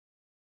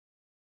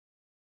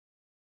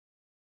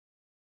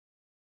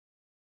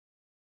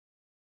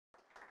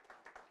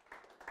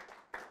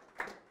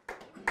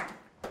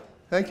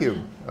Thank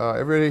you.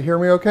 Everybody hear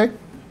me okay?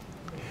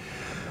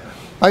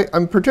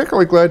 I'm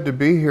particularly glad to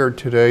be here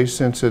today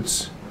since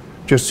it's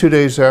just 2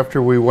 days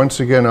after we once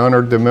again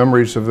honored the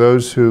memories of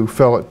those who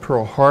fell at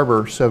Pearl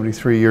Harbor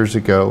 73 years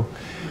ago.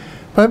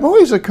 But I'm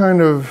always a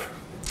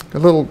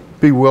little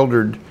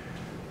bewildered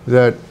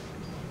that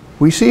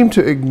we seem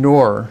to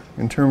ignore,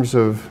 in terms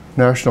of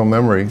national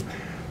memory,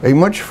 a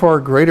much far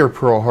greater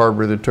Pearl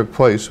Harbor that took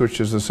place, which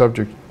is the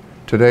subject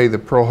today, the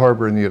Pearl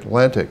Harbor in the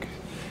Atlantic.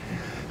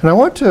 And I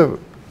want to,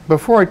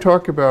 before I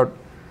talk about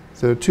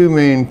the two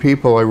main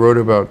people I wrote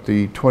about,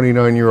 the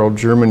 29-year-old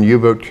German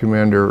U-boat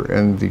commander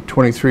and the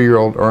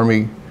 23-year-old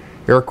Army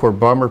Air Corps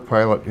bomber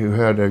pilot who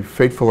had a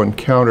fateful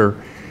encounter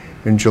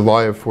in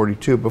July of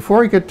 '42.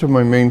 Before I get to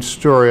my main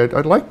story,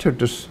 I'd like to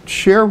just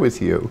share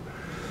with you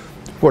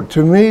what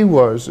to me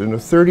was, in a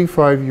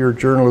 35-year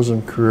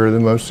journalism career, the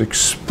most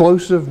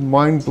explosive,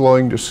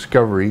 mind-blowing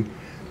discovery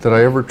that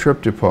I ever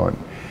tripped upon.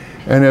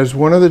 And as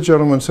one of the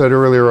gentlemen said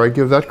earlier, I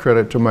give that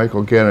credit to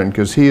Michael Gannon,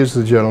 because he is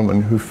the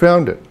gentleman who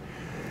found it.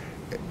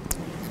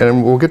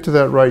 And we'll get to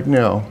that right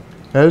now.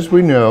 As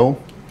we know,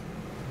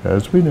 the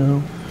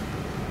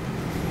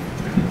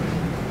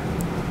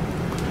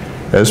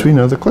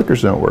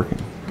clicker's not working.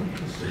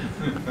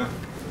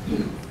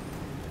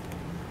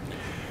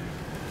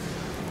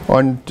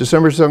 On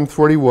December 7th,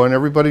 '41,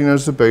 everybody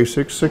knows the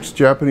basics. 6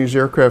 Japanese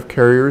aircraft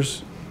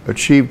carriers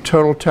achieved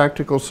total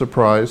tactical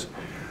surprise,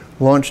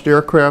 launched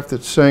aircraft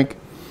that sank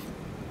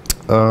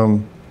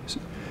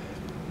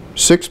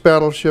 6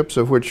 battleships,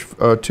 of which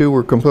 2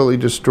 were completely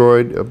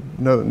destroyed,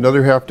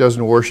 another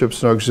half-dozen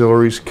warships and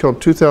auxiliaries,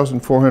 killed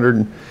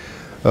 2,400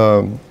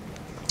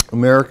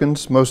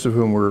 Americans, most of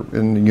whom were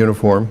in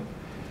uniform,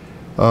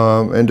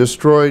 and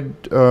destroyed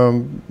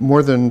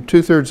more than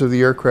 2/3 of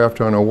the aircraft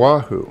on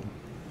Oahu.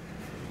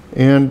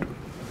 And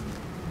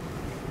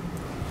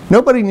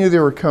nobody knew they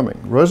were coming.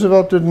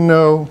 Roosevelt didn't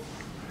know,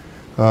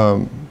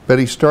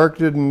 Betty Stark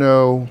didn't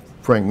know,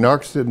 Frank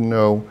Knox didn't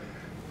know,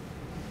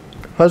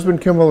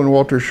 Husband Kimball and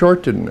Walter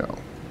Short didn't know.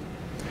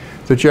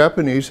 The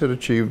Japanese had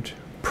achieved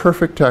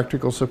perfect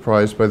tactical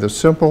surprise by the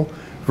simple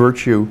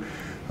virtue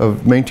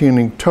of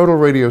maintaining total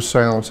radio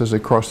silence as they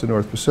crossed the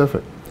North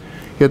Pacific.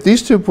 Yet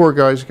these 2 poor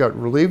guys got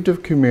relieved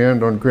of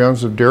command on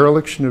grounds of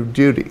dereliction of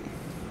duty.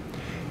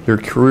 Their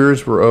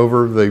careers were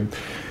over. They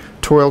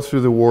toiled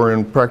through the war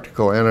in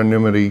practical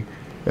anonymity,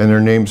 and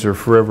their names are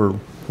forever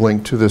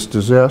linked to this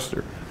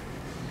disaster.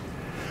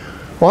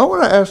 Well, I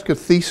want to ask a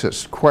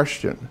thesis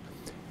question.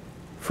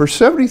 For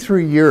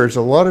 73 years,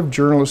 a lot of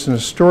journalists and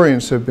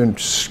historians have been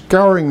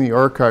scouring the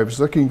archives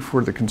looking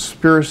for the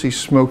conspiracy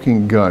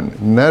smoking gun,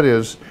 and that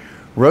is,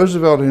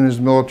 Roosevelt and his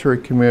military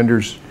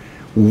commanders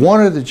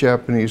wanted the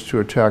Japanese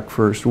to attack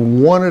first,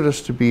 wanted us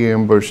to be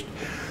ambushed,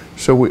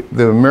 so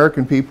the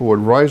American people would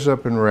rise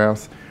up in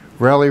wrath,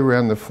 rally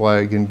around the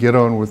flag, and get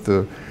on with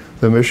the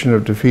mission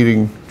of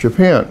defeating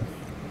Japan.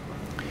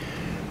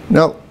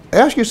 Now,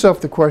 ask yourself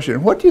the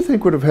question, what do you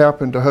think would have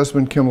happened to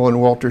Husband Kimball and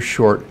Walter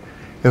Short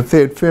if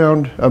they had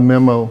found a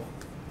memo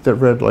that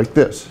read like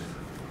this?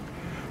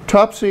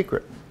 Top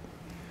secret.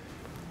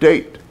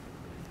 Date,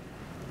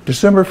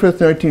 December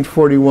 5th,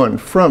 1941,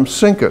 from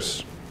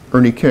Sinkus,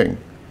 Ernie King.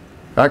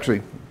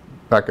 Actually,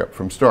 back up,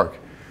 from Stark.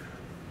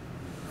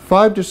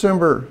 5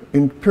 December,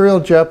 Imperial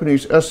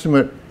Japanese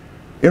estimate,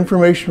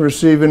 information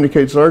received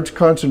indicates large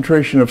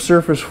concentration of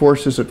surface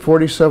forces at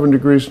 47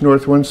 degrees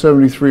north,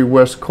 173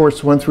 west,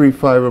 course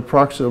 135,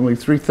 approximately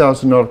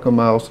 3,000 nautical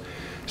miles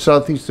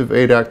southeast of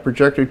Adak.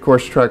 Projected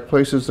course track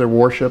places their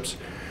warships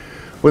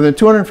within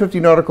 250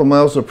 nautical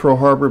miles of Pearl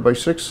Harbor by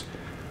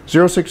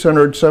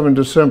 0600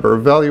 December.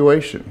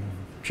 Evaluation.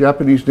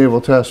 Japanese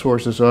Naval Task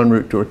Force is en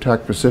route to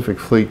attack Pacific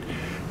Fleet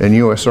and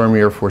U.S.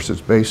 Army Air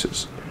Force's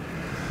bases.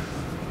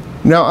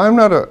 Now, I'm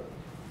not an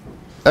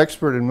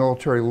expert in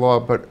military law,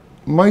 but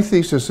my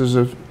thesis is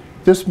if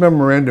this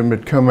memorandum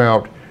had come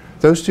out,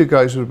 those 2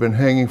 guys would have been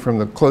hanging from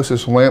the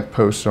closest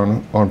lampposts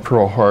on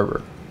Pearl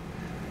Harbor.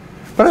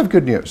 But I have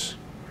good news.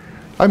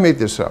 I made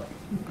this up.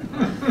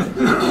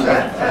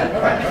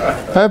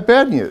 I have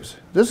bad news.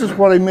 This is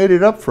what I made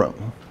it up from.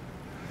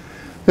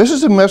 This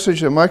is a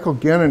message that Michael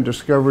Gannon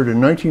discovered in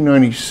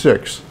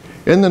 1996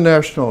 in the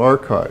National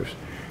Archives.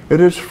 It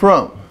is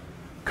from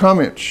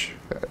Cominch,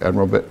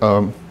 Admiral,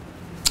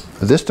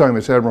 this time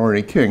it's Admiral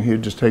Ernie King. He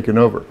had just taken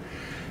over.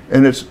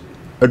 And it's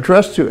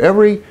addressed to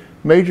every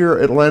major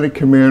Atlantic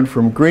command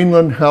from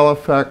Greenland,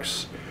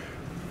 Halifax,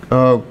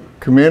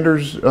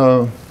 commanders,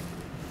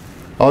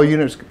 all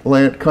units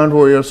land,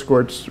 convoy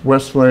escorts,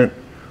 Westland,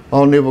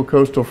 all naval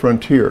coastal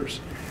frontiers.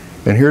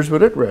 And here's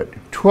what it read.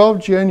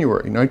 12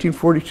 January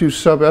 1942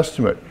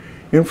 sub-estimate.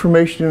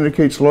 Information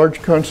indicates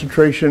large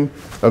concentration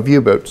of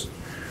U-boats.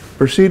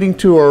 Proceeding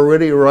to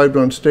already arrived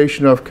on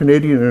station off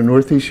Canadian and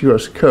Northeast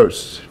U.S.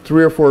 coasts.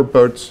 3 or 4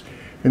 boats.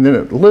 And then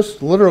it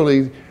lists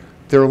literally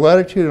their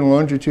latitude and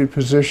longitude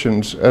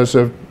positions as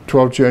of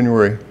 12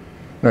 January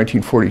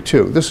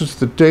 1942. This is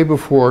the day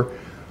before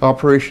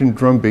Operation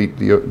Drumbeat,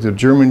 the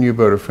German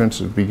U-boat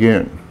offensive,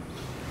 began.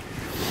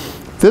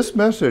 This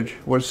message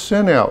was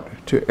sent out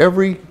to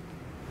every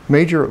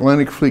major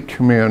Atlantic Fleet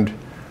command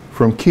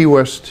from Key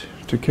West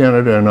to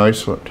Canada and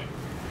Iceland.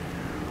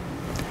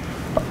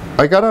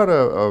 I got out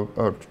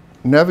a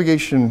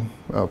navigation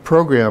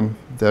program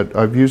that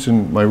I've used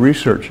in my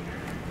research,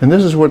 and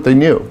this is what they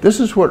knew.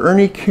 This is what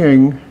Ernie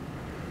King,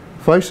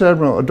 Vice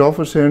Admiral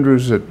Adolphus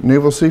Andrews at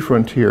Naval Sea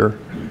Frontier,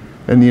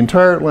 and the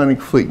entire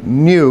Atlantic Fleet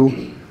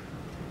knew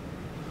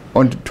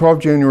on 12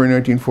 January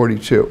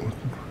 1942,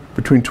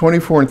 between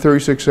 24 and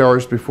 36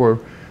 hours before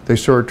they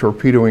started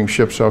torpedoing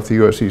ships off the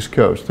U.S. East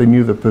Coast. They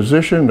knew the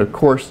position, the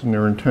course, and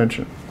their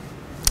intention.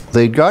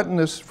 They'd gotten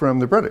this from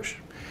the British.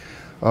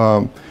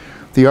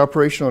 The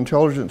Operational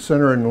Intelligence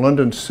Center in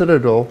London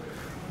Citadel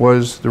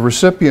was the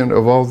recipient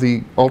of all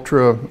the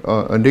Ultra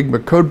Enigma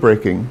code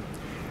breaking,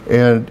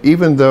 and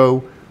even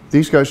though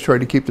these guys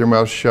tried to keep their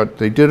mouths shut,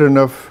 they did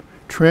enough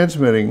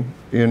transmitting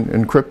in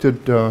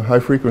encrypted high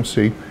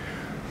frequency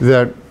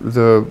that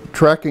the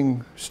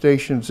tracking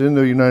stations in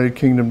the United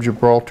Kingdom,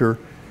 Gibraltar,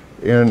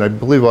 and I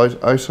believe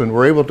Iceland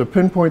were able to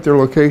pinpoint their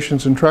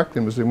locations and track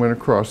them as they went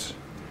across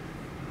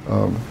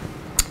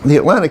the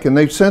Atlantic. And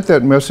they sent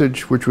that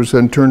message, which was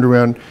then turned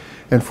around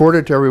and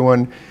forwarded to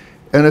everyone.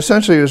 And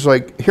essentially it was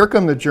like, here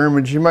come the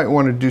Germans, you might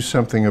want to do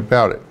something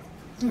about it.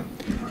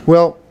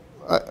 Well,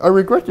 I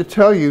regret to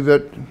tell you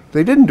that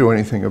they didn't do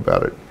anything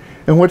about it.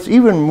 And what's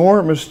even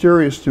more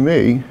mysterious to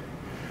me,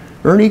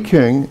 Ernie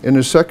King, in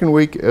his second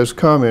week as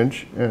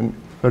Comminch, and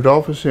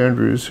Adolphus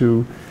Andrews,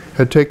 who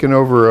had taken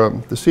over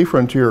the Sea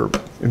Frontier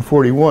in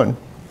 '41,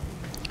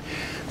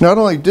 not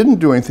only didn't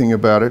do anything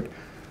about it,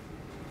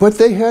 but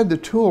they had the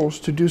tools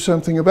to do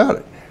something about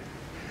it.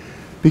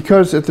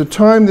 Because at the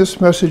time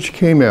this message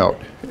came out,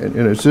 and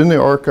it's in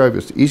the archive,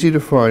 it's easy to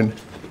find,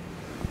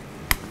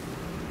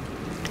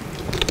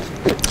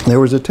 there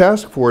was a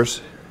task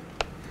force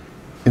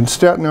in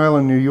Staten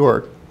Island, New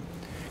York,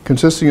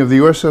 consisting of the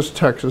USS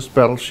Texas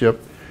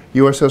battleship,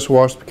 USS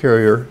Wasp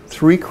carrier,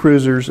 3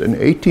 cruisers, and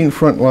 18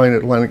 frontline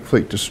Atlantic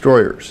Fleet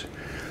destroyers.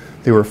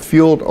 They were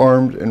fueled,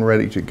 armed, and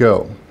ready to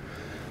go.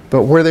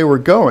 But where they were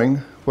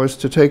going was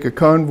to take a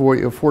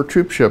convoy of 4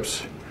 troop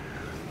ships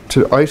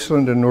to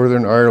Iceland and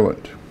Northern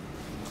Ireland.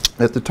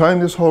 At the time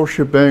this whole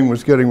shebang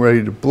was getting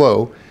ready to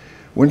blow,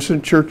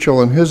 Winston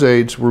Churchill and his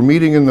aides were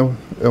meeting in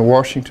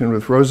Washington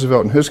with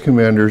Roosevelt and his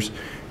commanders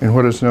in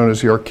what is known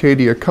as the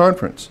Arcadia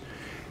Conference.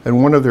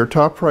 And one of their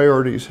top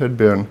priorities had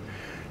been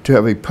to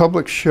have a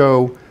public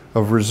show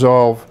of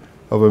resolve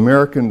of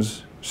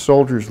Americans,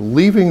 soldiers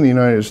leaving the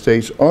United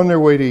States on their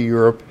way to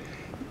Europe,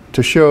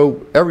 to show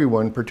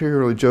everyone,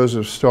 particularly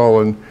Joseph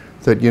Stalin,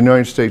 that the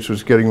United States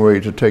was getting ready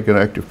to take an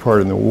active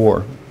part in the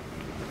war.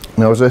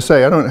 Now, as I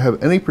say, I don't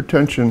have any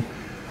pretension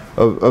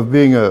of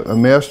being a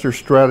master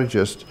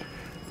strategist,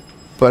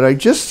 but I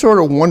just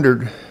sort of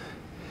wondered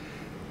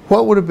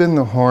what would have been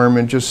the harm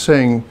in just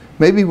saying,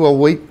 maybe we'll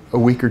wait a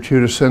week or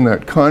two to send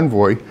that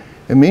convoy,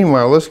 and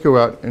meanwhile, let's go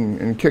out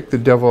and kick the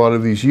devil out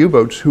of these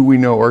U-boats who we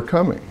know are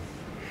coming.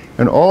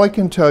 And all I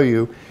can tell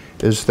you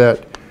is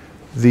that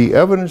the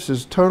evidence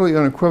is totally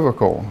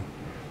unequivocal,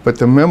 but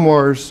the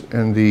memoirs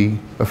and the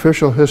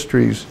official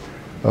histories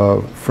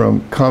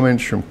from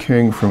Comminch, from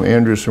King, from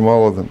Andrews, from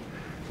all of them,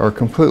 are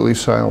completely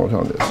silent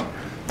on this.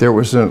 There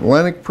was an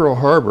Atlantic Pearl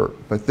Harbor,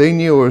 but they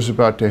knew it was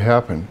about to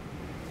happen,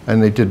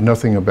 and they did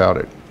nothing about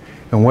it.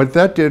 And what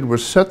that did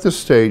was set the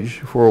stage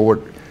for what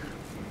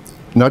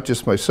not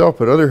just myself,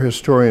 but other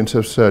historians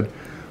have said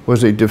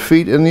was a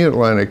defeat in the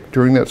Atlantic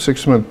during that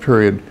 6-month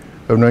period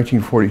of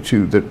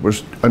 1942 that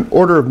was an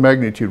order of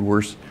magnitude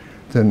worse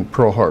than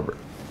Pearl Harbor.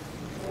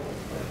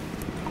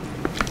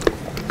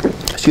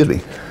 Excuse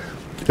me.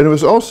 And it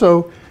was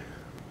also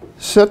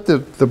set the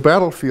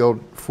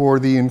battlefield for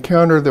the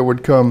encounter that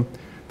would come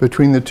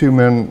between the 2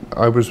 men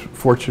I was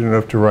fortunate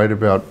enough to write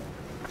about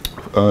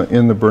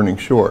in The Burning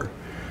Shore.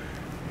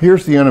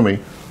 Here's the enemy.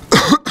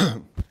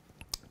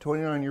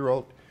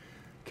 29-year-old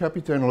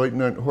Captain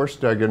Lieutenant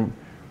Horst Degen,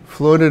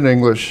 fluent in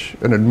English,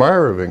 an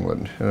admirer of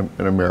England and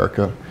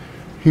America.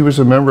 He was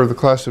a member of the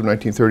class of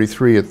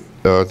 1933 at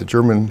the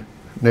German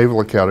Naval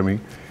Academy.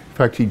 In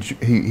fact,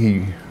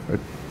 he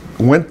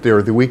went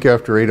there the week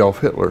after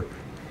Adolf Hitler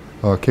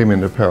came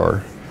into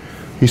power.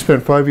 He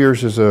spent 5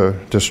 years as a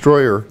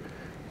destroyer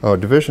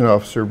division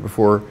officer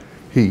before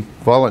he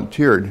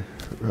volunteered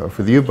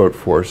for the U-boat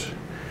force.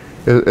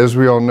 As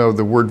we all know,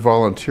 the word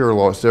volunteer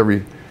lost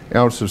every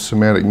ounce of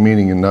semantic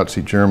meaning in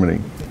Nazi Germany.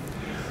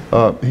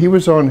 He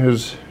was on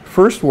his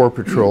first war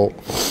patrol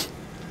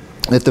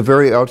at the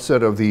very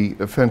outset of the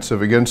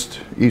offensive against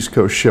East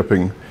Coast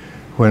shipping,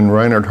 when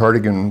Reinhard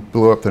Hartigan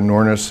blew up the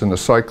Norness and the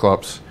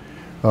Cyclops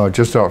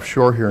just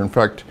offshore here. In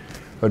fact,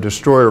 a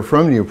destroyer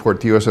from Newport,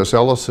 the USS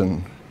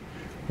Ellison,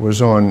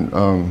 was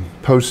on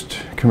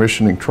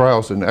post-commissioning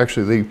trials, and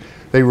actually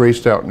they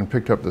raced out and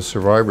picked up the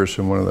survivors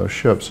from one of those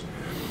ships.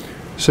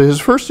 So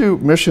his first 2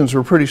 missions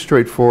were pretty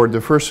straightforward.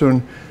 The first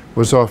one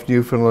was off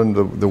Newfoundland.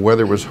 The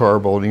weather was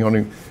horrible, and he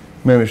only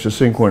managed to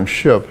sink 1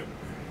 ship.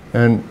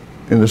 And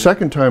in the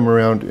second time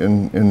around,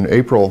 in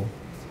April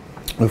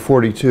of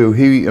 '42,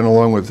 he, and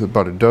along with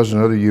about a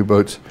dozen other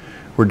U-boats,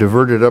 were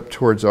diverted up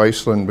towards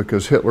Iceland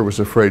because Hitler was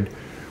afraid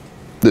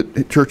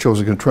that Churchill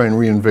was going to try and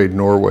reinvade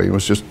Norway. It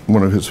was just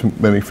one of his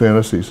many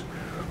fantasies.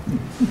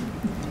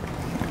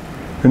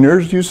 And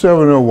there's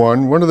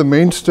U-701, one of the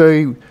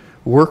mainstay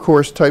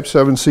workhorse Type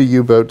 7C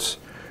U-boats.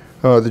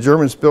 The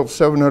Germans built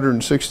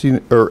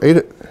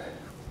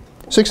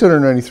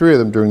 693 of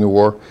them during the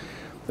war,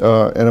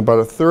 and about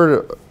a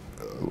third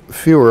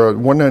fewer,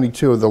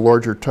 192 of the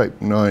larger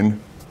Type 9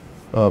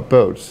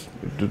 boats.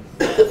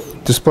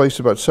 It displaced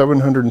about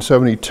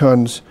 770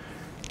 tons,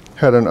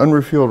 had an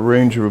unrefueled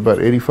range of about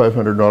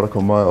 8,500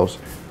 nautical miles,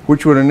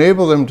 which would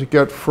enable them to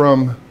get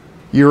from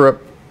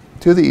Europe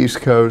to the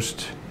East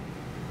Coast,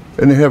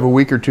 and they'd have a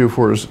week or two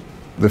before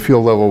the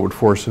fuel level would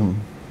force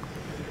them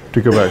to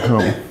go back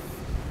home.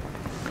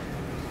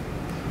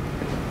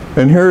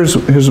 And here's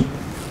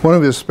one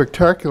of his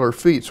spectacular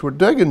feats. What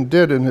Deggan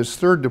did in his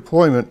third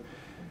deployment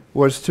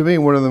was, to me,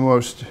 one of the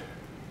most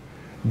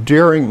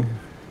daring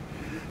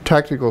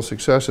tactical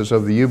successes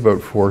of the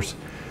U-boat force.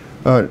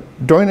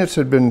 Dönitz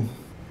had been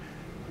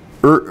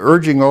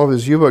urging all of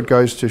his U-boat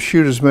guys to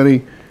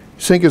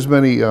sink as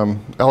many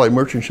Allied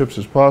merchant ships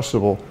as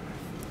possible.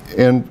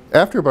 And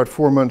after about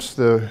 4 months,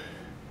 the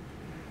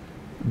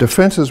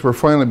defenses were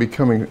finally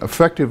becoming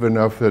effective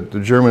enough that the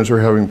Germans were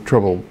having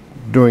trouble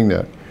doing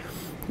that.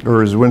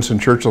 Or as Winston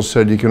Churchill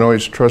said, you can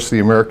always trust the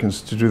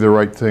Americans to do the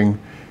right thing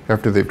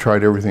after they've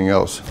tried everything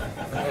else.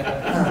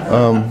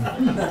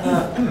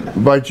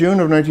 By June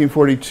of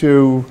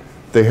 1942,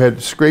 they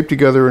had scraped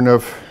together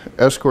enough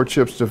escort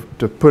ships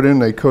to put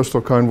in a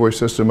coastal convoy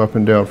system up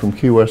and down from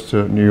Key West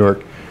to New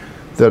York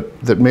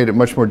that made it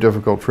much more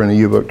difficult for any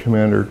U-boat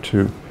commander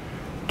to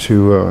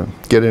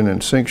get in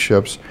and sink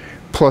ships.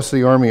 Plus,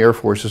 the Army Air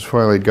Forces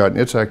finally had gotten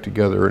its act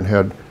together and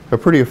had a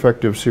pretty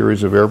effective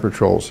series of air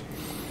patrols.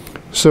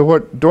 So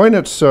what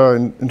Dönitz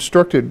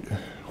instructed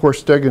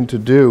Horst Deggan to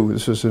do,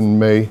 this was in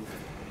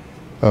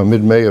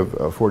mid-May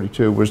of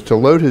 42, was to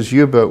load his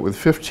U-boat with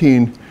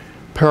 15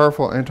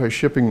 powerful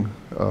anti-shipping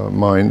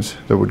mines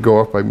that would go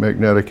off by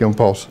magnetic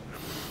impulse.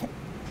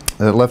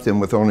 That left him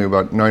with only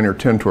about 9 or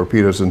 10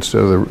 torpedoes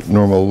instead of the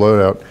normal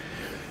loadout.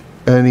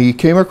 And he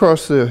came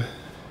across the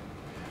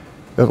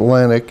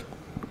Atlantic,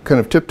 kind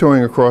of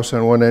tiptoeing across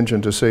on one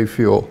engine to save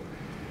fuel.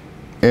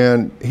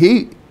 And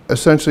he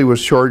essentially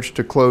was charged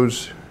to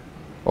close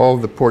all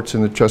of the ports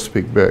in the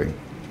Chesapeake Bay.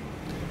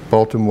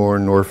 Baltimore,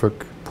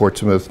 Norfolk,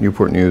 Portsmouth,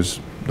 Newport News,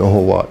 the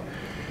whole lot.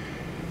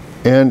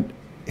 And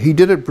he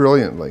did it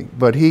brilliantly,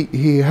 but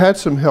he had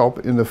some help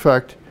in the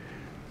fact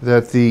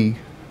that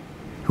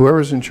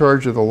whoever's in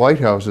charge of the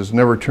lighthouses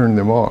never turned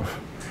them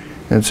off.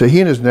 And so he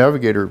and his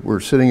navigator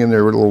were sitting in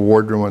their little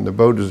wardroom on the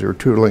boat as they were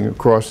tootling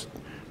across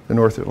the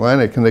North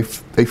Atlantic, and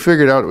they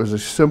figured out it was a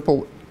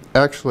simple,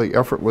 actually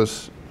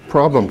effortless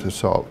problem to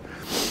solve.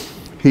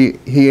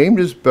 He aimed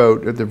his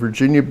boat at the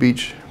Virginia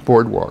Beach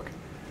boardwalk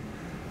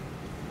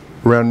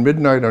around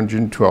midnight on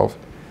June 12th,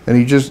 and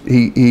he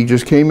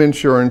just came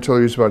inshore until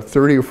he was about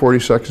 30 or 40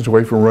 seconds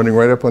away from running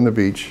right up on the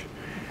beach.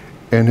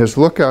 And his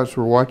lookouts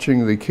were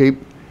watching the Cape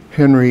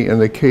Henry and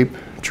the Cape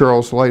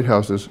Charles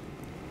lighthouses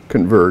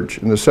converge.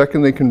 And the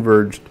second they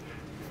converged,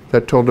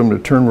 that told him to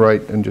turn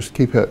right and just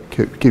keep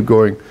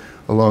going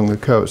along the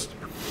coast.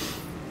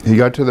 He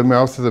got to the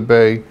mouth of the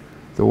bay.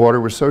 The water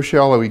was so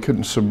shallow he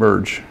couldn't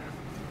submerge.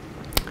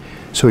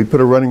 So he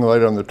put a running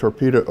light on the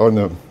on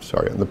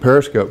the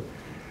periscope,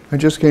 and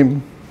just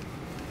came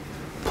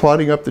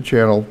plodding up the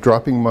channel,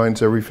 dropping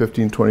mines every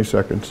 15, 20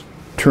 seconds,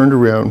 turned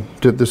around,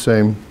 did the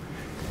same,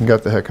 and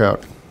got the heck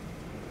out.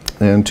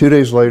 And 2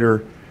 days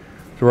later,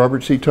 the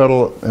Robert C.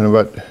 Tuttle and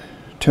about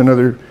 10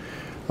 other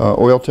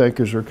oil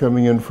tankers were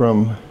coming in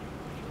from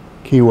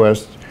Key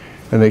West,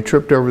 and they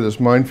tripped over this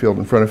minefield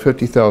in front of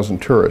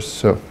 50,000 tourists.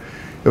 So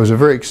it was a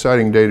very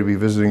exciting day to be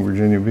visiting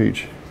Virginia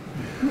Beach.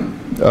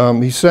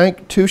 He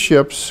sank 2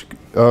 ships.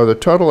 The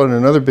Tuttle and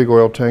another big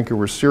oil tanker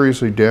were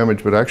seriously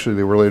damaged, but actually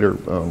they were later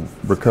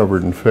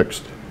recovered and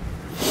fixed.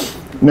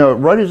 Now,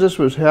 right as this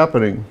was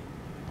happening,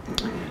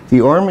 the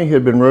Army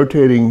had been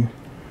rotating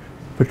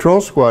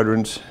patrol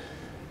squadrons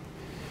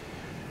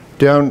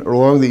down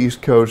along the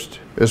East Coast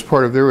as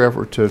part of their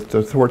effort to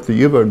thwart the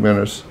U-boat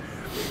menace.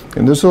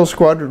 And this little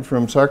squadron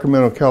from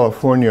Sacramento,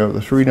 California, the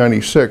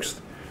 396th,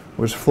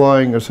 was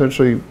flying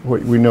essentially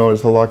what we know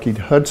as the Lockheed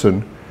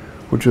Hudson,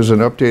 which was an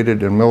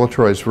updated and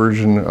militarized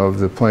version of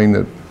the plane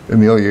that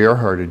Amelia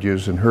Earhart had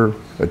used in her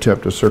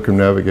attempt to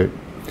circumnavigate.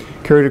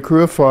 Carried a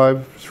crew of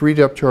 5, 3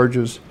 depth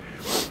charges,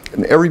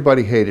 and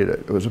everybody hated it.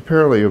 It was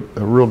apparently a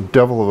real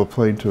devil of a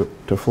plane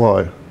to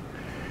fly.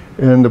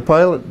 And the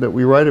pilot that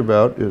we write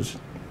about is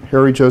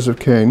Harry Joseph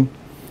Kane.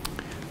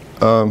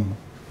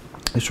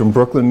 He's from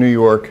Brooklyn, New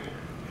York.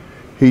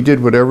 He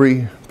did what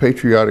every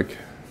patriotic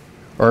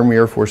Army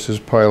Air Forces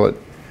pilot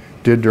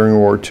did during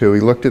World War II.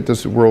 He looked at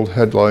this world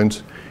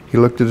headlines. He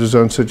looked at his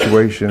own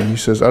situation, and he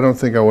says, I don't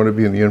think I want to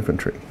be in the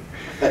infantry.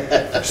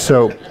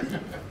 So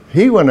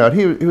he went out.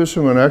 He was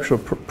from an actual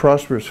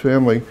prosperous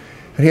family,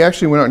 and he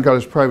actually went out and got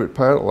his private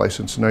pilot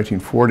license in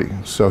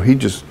 1940. So he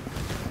just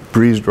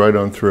breezed right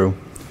on through.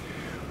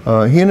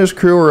 He and his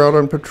crew were out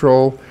on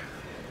patrol.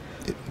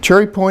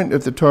 Cherry Point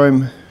at the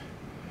time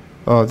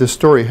this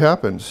story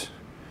happens,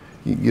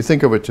 you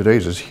think of it today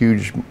as this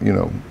huge,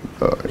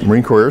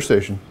 Marine Corps Air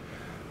Station,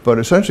 but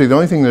essentially the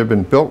only thing that had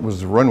been built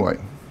was the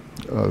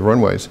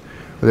runways.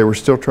 They were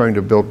still trying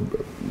to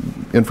build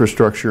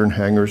infrastructure and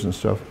hangars and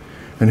stuff.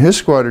 And his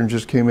squadron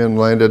just came in and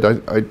landed.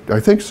 I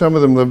think some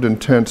of them lived in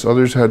tents,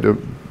 others had to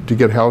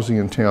get housing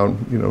in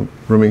town,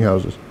 rooming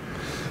houses.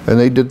 And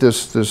they did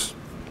this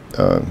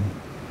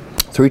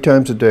 3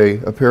 times a day.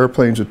 A pair of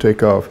planes would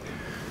take off,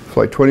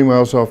 fly 20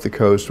 miles off the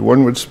coast.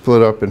 One would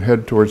split up and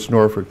head towards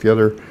Norfolk, the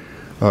other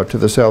to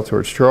the south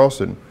towards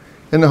Charleston,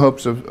 in the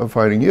hopes of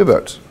finding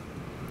U-boats.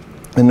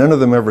 And none of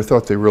them ever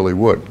thought they really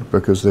would,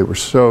 because they were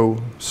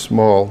so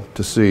small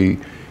to see,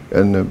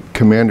 and the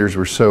commanders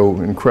were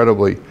so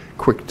incredibly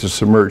quick to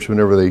submerge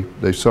whenever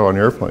they saw an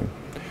airplane.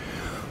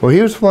 Well,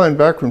 he was flying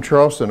back from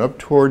Charleston up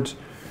towards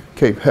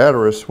Cape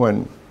Hatteras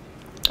when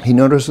he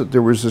noticed that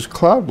there was this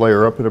cloud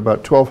layer up at about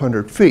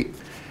 1,200 feet.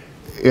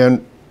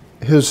 And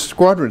his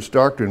squadron's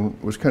doctrine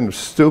was kind of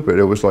stupid.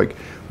 It was like,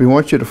 we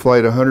want you to fly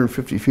at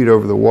 150 feet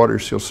over the water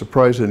so you'll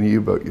surprise any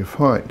U-boat you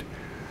find.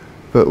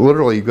 But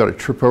literally, you've got to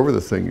trip over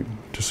the thing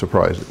to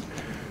surprise it.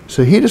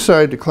 So he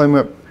decided to climb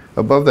up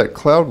above that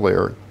cloud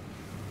layer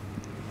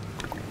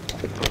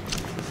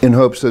in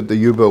hopes that the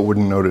U-boat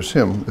wouldn't notice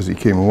him as he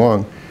came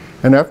along.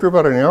 And after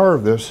about an hour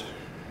of this,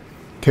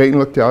 Kane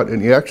looked out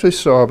and he actually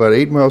saw about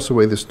 8 miles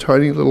away this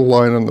tiny little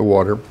line on the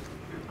water.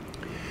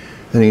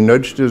 And he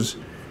nudged his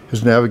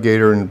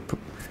navigator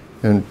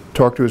and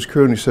talked to his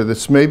crew, and he said,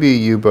 "This may be a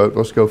U-boat,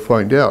 let's go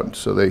find out."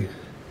 So they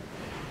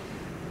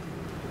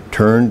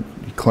turned,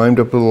 climbed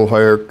up a little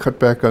higher, cut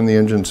back on the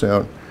engine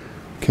sound,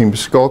 came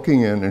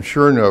skulking in, and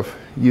sure enough,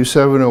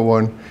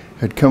 U-701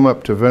 had come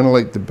up to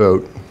ventilate the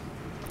boat,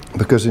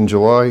 because in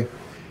July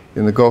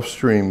in the Gulf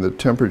Stream, the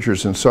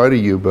temperatures inside a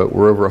U-boat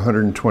were over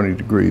 120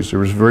 degrees. There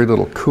was very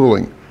little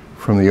cooling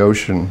from the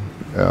ocean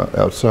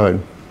outside.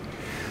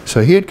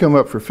 So he had come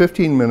up for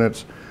 15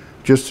 minutes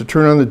just to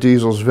turn on the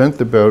diesels, vent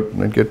the boat,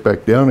 and then get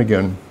back down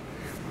again,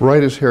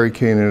 right as Harry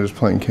Kane and his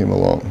plane came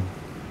along.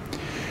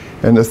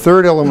 And the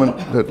third element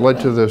that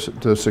led to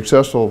the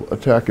successful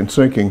attack and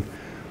sinking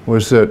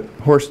was that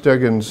Horst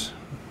Degen's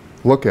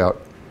lookout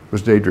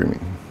was daydreaming.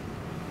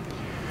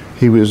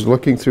 He was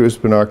looking through his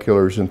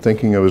binoculars and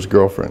thinking of his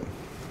girlfriend.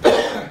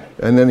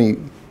 And then he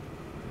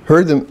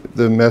heard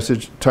the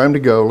message, time to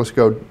go, let's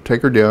go,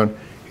 take her down.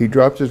 He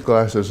dropped his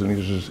glasses and he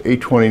was this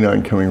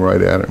A-29 coming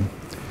right at him.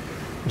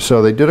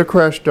 So they did a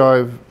crash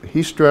dive.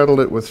 He straddled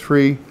it with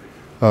 3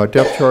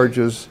 depth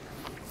charges,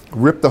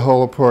 ripped the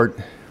hull apart.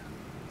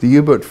 The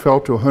U-boat fell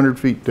to 100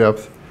 feet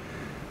depth,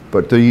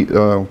 but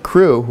the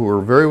crew, who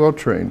were very well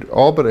trained,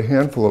 all but a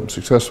handful of them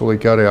successfully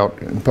got out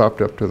and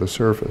popped up to the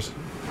surface.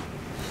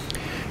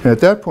 And at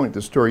that point,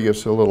 the story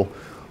gets a little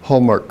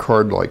Hallmark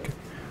card-like.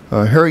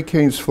 Harry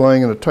Kane's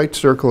flying in a tight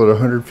circle at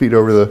 100 feet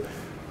over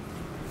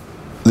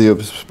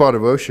the spot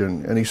of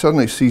ocean, and he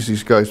suddenly sees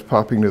these guys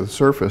popping to the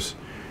surface.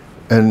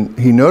 And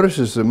he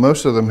notices that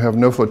most of them have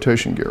no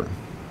flotation gear.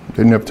 They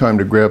didn't have time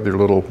to grab their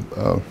little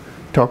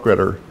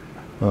talk-radar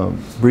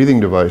breathing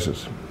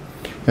devices.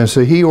 And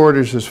so he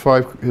orders his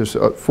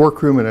 4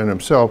 crewmen and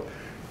himself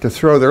to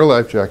throw their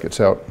life jackets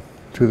out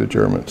to the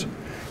Germans.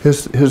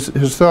 His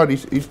thought, he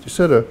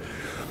said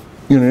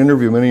in an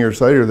interview many years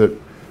later that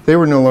they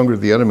were no longer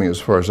the enemy as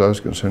far as I was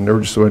concerned. They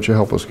were just a bunch of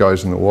helpless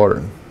guys in the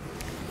water.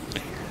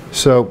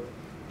 So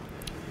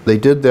they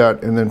did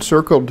that and then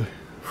circled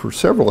for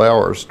several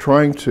hours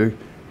trying to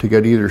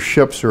get either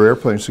ships or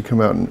airplanes to come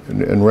out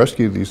and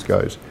rescue these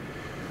guys.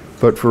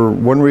 But for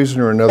one reason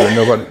or another,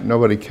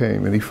 nobody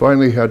came. And he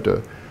finally had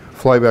to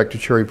fly back to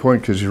Cherry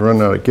Point because he's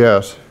running out of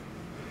gas.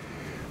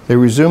 They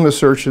resumed the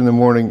search in the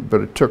morning,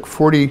 but it took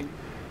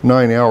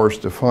 49 hours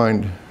to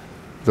find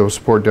those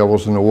poor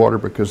devils in the water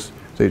because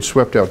they'd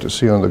swept out to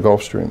sea on the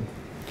Gulf Stream.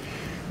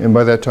 And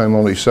by that time,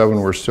 only 7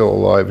 were still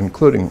alive,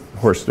 including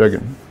Horst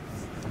Degen.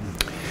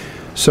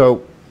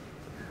 So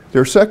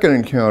their second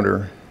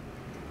encounter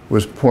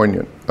was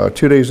poignant.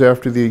 2 days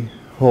after the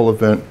whole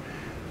event,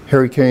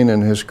 Harry Kane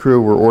and his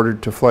crew were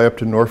ordered to fly up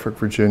to Norfolk,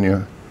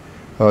 Virginia.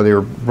 They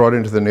were brought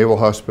into the Naval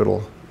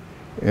Hospital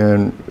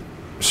and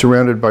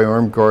surrounded by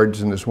armed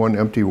guards in this one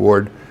empty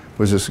ward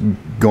was this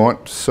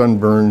gaunt,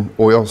 sunburned,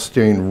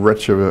 oil-stained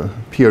wretch of a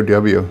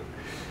POW.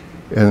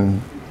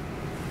 And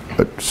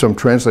some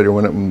translator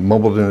went up and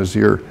mumbled in his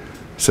ear,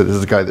 said, "This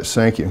is the guy that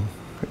sank you."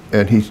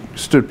 And he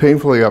stood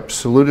painfully up,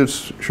 saluted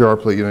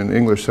sharply, and in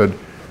English said,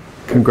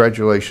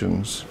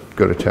 "Congratulations,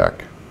 good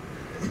attack."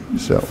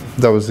 So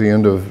that was the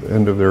end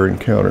of their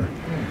encounter.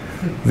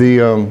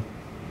 The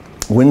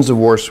winds of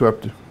war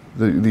swept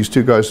these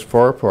 2 guys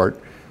far apart.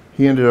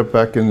 He ended up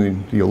back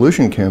in the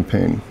Aleutian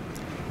campaign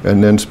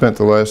and then spent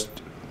the last,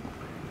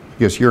 I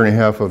guess, year and a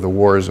half of the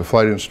war as a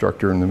flight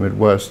instructor in the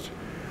Midwest.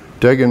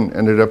 Degen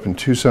ended up in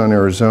Tucson,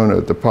 Arizona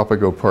at the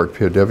Papago Park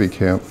POW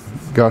camp,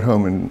 got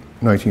home in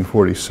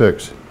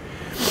 1946.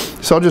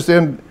 So I'll just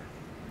end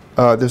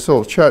this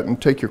little chat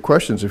and take your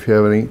questions if you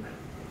have any,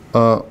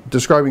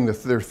 describing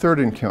their third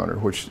encounter,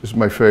 which is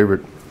my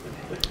favorite.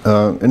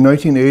 In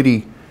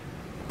 1980,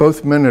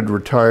 both men had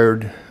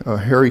retired.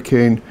 Harry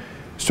Kane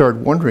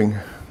started wondering,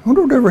 I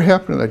wonder what ever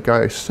happened to that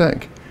guy I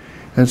sank.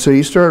 And so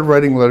he started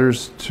writing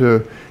letters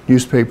to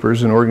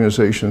newspapers and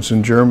organizations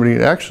in Germany,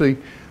 and actually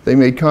they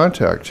made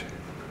contact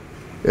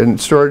and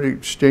started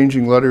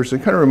exchanging letters.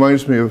 It kind of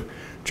reminds me of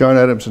John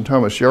Adams and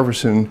Thomas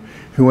Jefferson,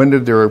 who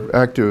ended their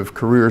active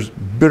careers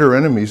bitter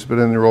enemies, but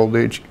in their old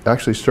age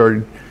actually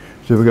started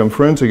to become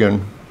friends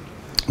again.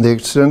 They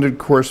extended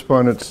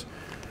correspondence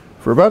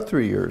for about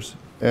 3 years,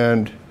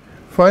 and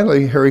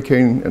finally Harry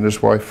Kane and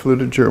his wife flew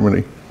to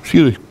Germany,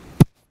 to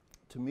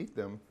meet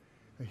them.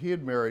 He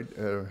had married,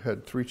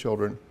 had 3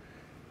 children,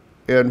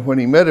 and when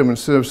he met him,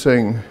 instead of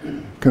saying,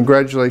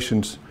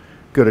 "Congratulations,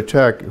 good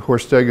attack,"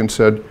 Horst Degen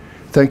said,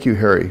 "Thank you,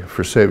 Harry,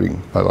 for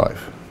saving my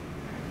life."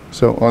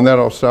 So on that,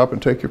 I'll stop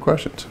and take your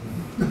questions.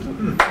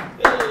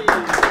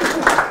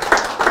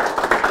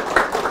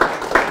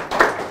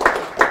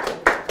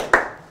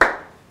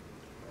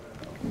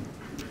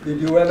 Did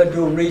you ever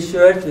do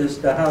research as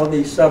to how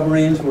these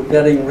submarines were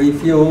getting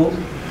refueled?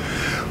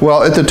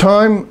 Well, at the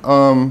time,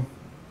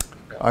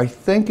 I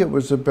think it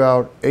was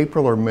about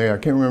April or May, I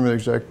can't remember the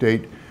exact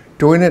date,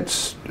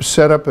 Doinitz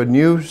set up a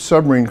new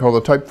submarine called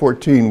the Type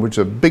 14, which is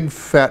a big,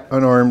 fat,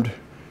 unarmed,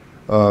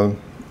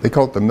 they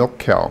call it the milk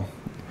cow.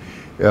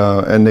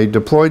 And they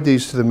deployed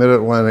these to the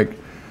mid-Atlantic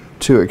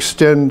to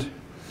extend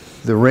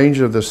the range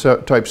of the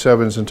Type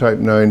 7s and Type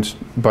 9s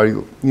by,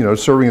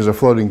 serving as a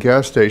floating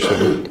gas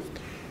station.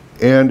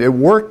 And it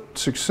worked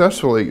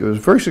successfully. It was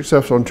very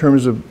successful in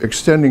terms of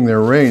extending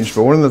their range,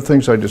 but one of the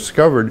things I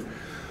discovered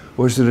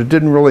was that it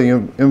didn't really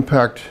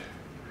impact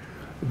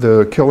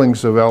the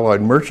killings of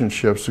Allied merchant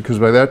ships, because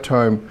by that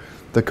time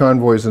the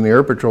convoys and the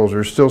air patrols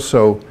were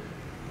still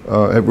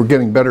were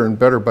getting better and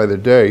better by the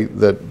day,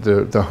 that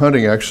the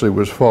hunting actually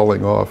was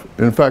falling off.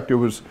 In fact, it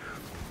was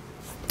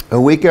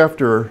a week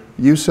after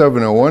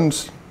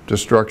U-701's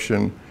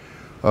destruction,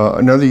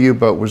 another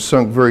U-boat was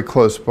sunk very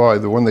close by,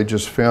 the one they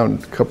just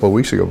found a couple of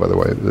weeks ago, by the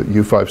way, the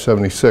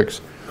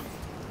U-576.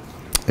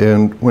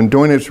 And when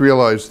Doinitz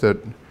realized that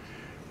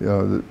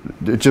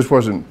it just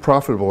wasn't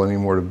profitable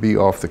anymore to be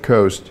off the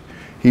coast,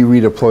 he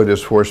redeployed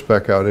his force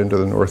back out into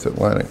the North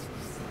Atlantic.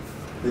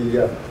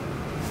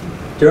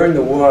 During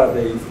the war,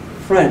 the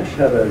French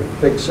had a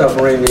big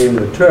submarine named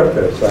the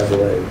Tirpitz, I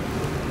believe.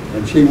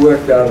 And she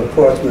worked out of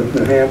Portsmouth,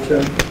 New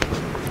Hampshire.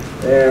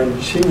 And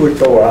she would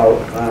go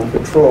out on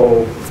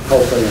patrol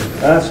helping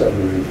our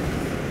submarine.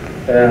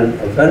 And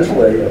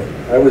eventually,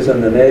 I was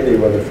in the Navy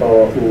with a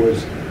fellow who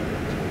was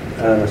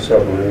on a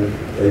submarine.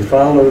 They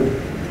followed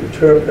the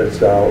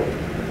Tirpitz out,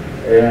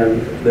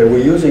 and they were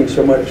using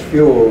so much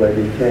fuel they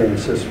became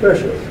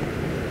suspicious.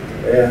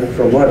 And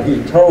from what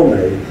he told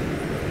me,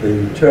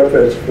 the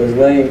Tirpitz was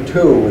laying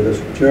to with a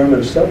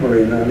German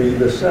submarine on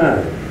either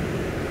side.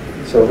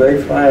 So they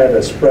fired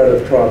a spread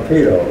of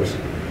torpedoes.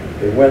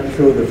 They went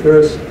through the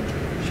first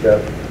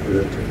ship,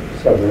 the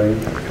submarine,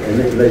 and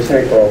they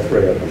sank all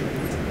 3 of them.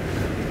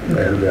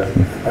 And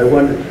I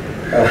wondered...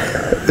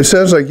 it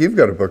sounds like you've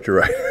got a book to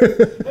write.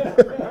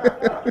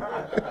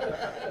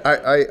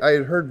 I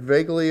had heard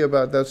vaguely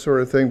about that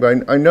sort of thing,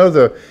 but I know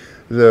the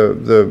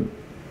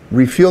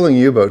refueling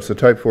U-boats, the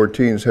Type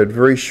 14s, had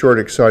very short,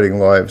 exciting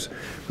lives,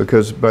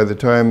 because by the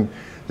time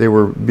they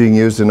were being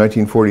used in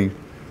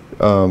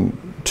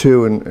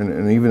 1942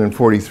 and even in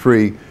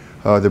 43,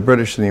 the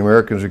British and the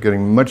Americans are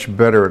getting much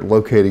better at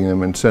locating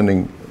them and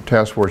sending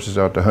task forces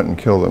out to hunt and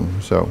kill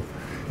them. So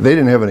they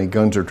didn't have any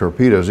guns or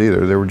torpedoes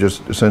either. They were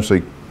just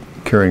essentially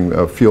carrying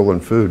fuel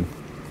and food.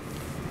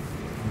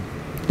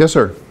 Yes,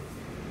 sir?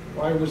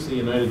 Why was the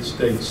United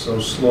States so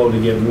slow to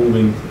get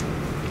moving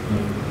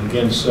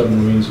against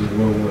submarines in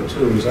World War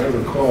II? As I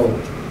recall,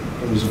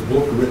 there was a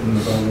book written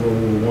about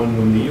World War I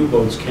when the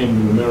U-boats came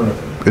to America.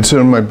 It's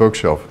on my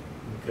bookshelf.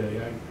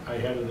 Okay, I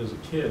had it as a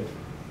kid. I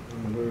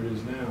don't know where it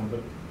is now,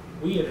 but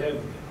we had,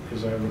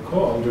 as I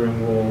recall, during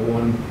World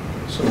War I,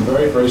 some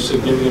very, very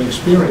significant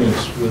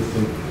experience with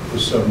the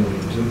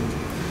submarines. And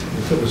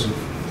it took us,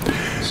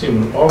 it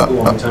seemed an awful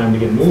long time to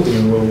get moving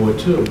in World War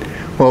II.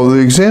 Well, the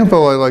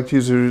example I like to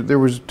use, there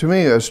was, to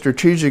me, a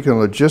strategic and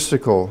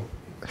logistical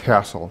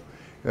hassle.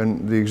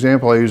 And the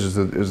example I use is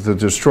the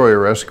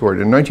destroyer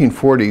escort. In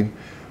 1940,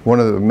 one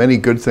of the many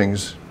good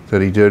things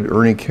that he did,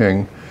 Ernie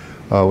King,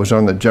 was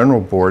on the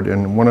general board,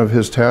 and one of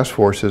his task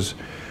forces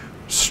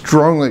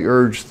strongly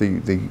urged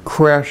the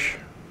crash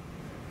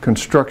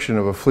construction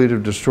of a fleet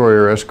of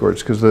destroyer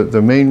escorts, because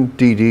the main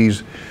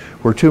DDs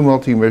were too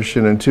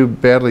multi-mission and too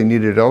badly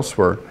needed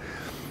elsewhere.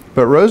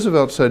 But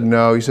Roosevelt said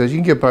no. He says you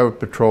can get by with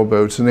patrol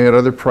boats, and they had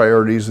other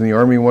priorities, and the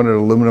Army wanted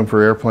aluminum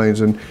for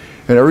airplanes, and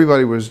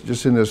everybody was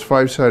just in this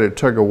 5-sided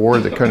tug of war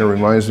that kind of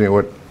reminds me of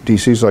what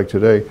DC's like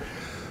today.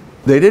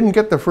 They didn't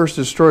get the first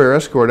destroyer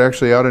escort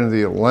actually out into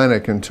the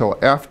Atlantic until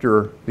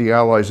after the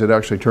Allies had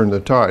actually turned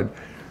the tide.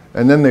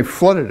 And then they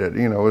flooded it,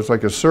 it was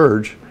like a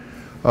surge.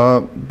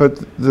 But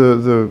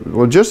the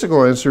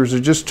logistical answer is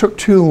it just took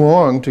too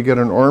long to get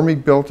an Army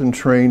built and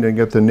trained and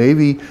get the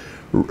Navy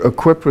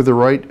equipped with the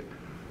right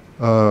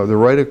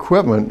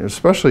equipment,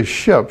 especially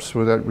ships,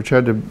 which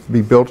had to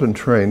be built and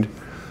trained.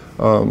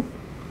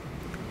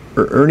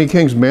 Ernie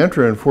King's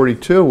mantra in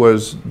 42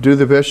 was do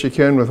the best you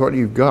can with what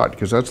you've got,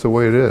 because that's the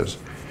way it is.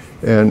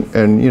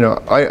 And you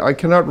know, I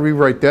cannot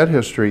rewrite that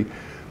history,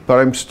 but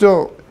I'm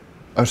still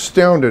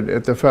astounded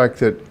at the fact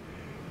that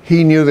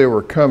he knew they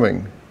were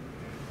coming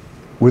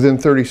within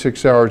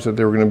 36 hours that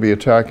they were going to be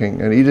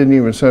attacking, and he didn't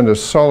even send a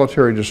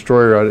solitary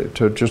destroyer out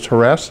to just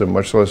harass them,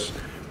 much less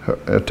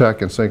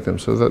attack and sink them.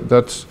 So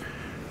that's,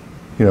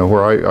 you know,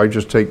 where I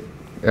just take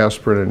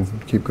aspirin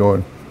and keep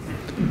going.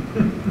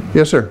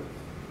 Yes, sir.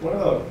 One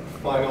of the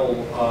final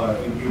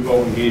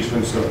U-boat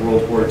engagements of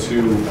World War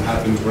II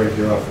happens right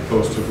here off the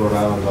coast of Rhode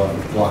Island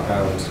on Block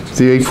Island.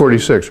 The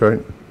 846, right?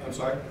 I'm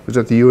sorry? Was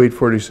that the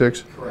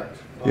U-846? Correct.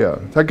 Yeah,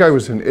 that guy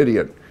was an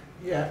idiot.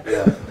 Yeah.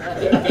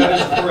 That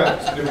is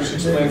correct. It was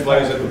explained why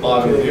he's at the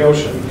bottom of the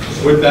ocean.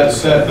 With that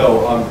said,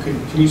 though,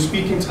 can you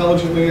speak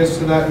intelligently as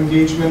to that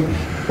engagement?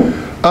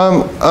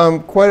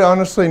 Quite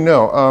honestly,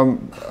 no.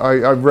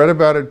 I've read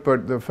about it,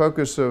 but the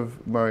focus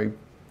of my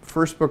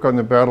first book on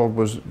the battle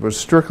was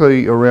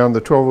strictly around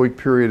the 12-week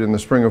period in the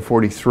spring of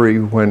 43,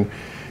 when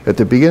at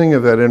the beginning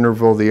of that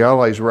interval, the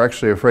Allies were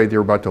actually afraid they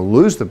were about to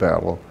lose the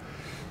battle.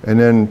 And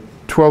then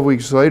 12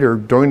 weeks later,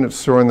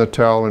 Doinitz threw in the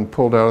towel and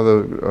pulled out of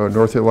the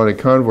North Atlantic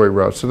convoy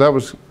route. So that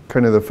was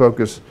kind of the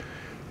focus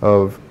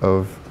of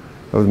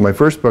my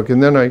first book.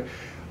 And then I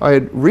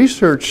had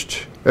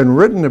researched and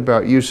written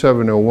about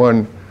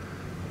U-701.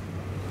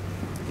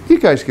 You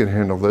guys can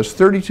handle this.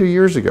 32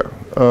 years ago.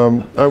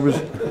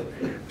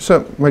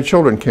 My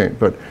children can't,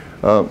 but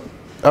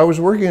I was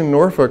working in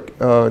Norfolk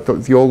at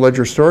the old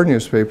Ledger Star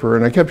newspaper,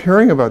 and I kept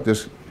hearing about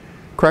this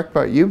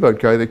crackpot U-boat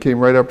guy that came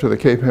right up to the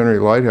Cape Henry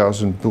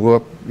lighthouse and blew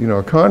up, you know,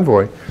 a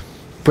convoy.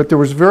 But there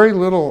was very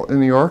little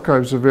in the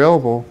archives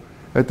available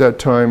at that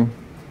time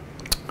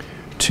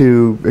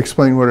to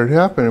explain what had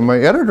happened, and my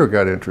editor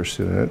got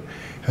interested in it,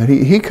 and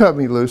he cut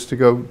me loose to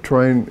go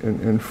try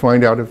and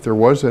find out if there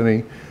was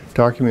any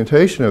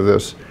documentation of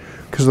this,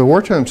 because the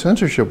wartime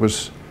censorship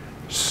was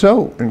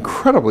so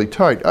incredibly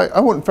tight.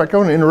 In fact, I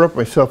want to interrupt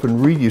myself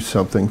and read you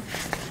something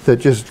that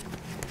just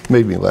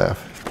made me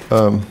laugh.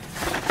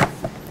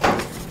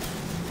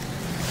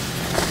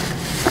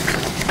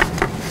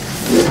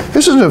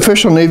 This is an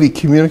official Navy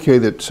communique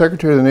that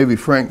Secretary of the Navy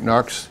Frank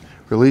Knox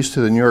released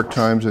to the New York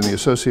Times and the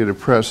Associated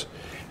Press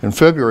in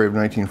February of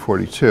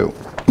 1942.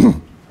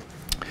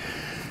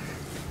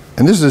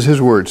 And this is his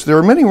words: "There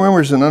are many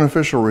rumors and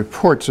unofficial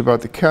reports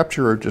about the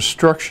capture or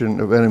destruction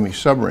of enemy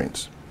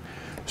submarines.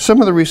 Some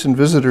of the recent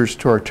visitors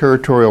to our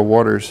territorial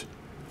waters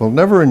will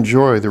never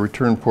enjoy the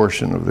return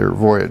portion of their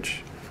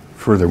voyage.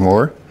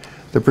 Furthermore,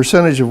 the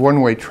percentage of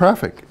one-way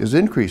traffic is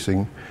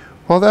increasing,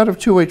 while that of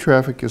two-way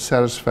traffic is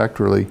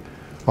satisfactorily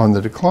on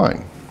the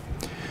decline.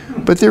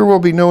 But there will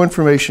be no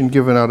information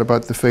given out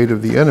about the fate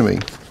of the enemy.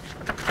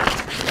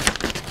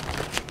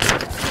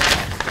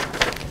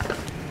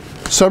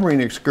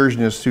 Submarine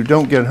excursionists who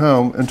don't get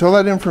home until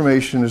that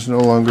information is no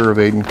longer of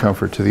aid and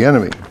comfort to the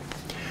enemy.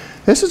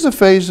 This is a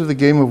phase of the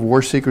game of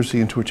war secrecy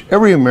into which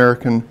every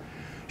American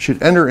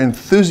should enter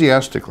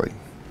enthusiastically.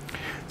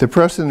 The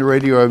press and the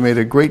radio have made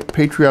a great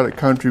patriotic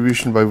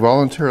contribution by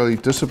voluntarily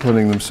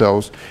disciplining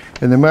themselves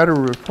in the matter of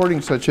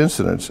reporting such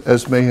incidents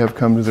as may have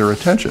come to their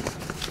attention.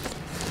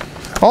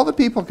 All the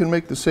people can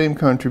make the same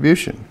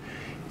contribution.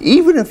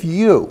 Even if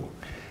you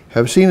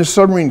have seen a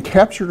submarine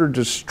captured or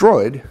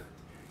destroyed,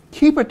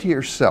 keep it to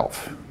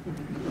yourself.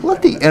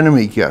 Let the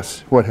enemy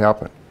guess what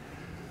happened.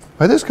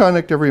 By this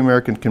conduct, every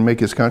American can make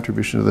his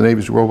contribution to the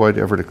Navy's worldwide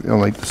effort to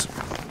eliminate this."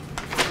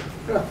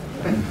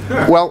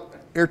 Well,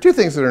 there are two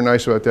things that are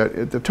nice about that.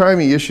 At the time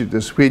he issued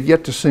this, we had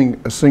yet to sing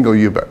a single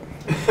U-boat.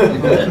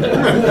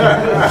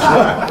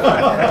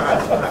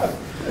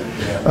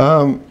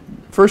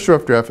 First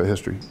rough draft of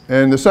history.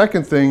 And the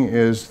second thing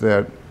is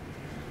that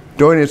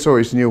Doinitz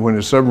always knew when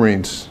his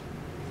submarines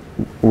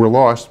were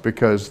lost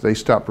because they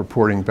stopped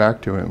reporting back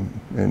to him.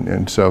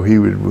 And so he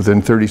would,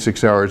 within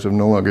 36 hours of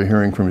no longer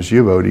hearing from his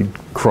U-boat, he'd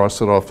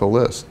cross it off the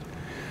list.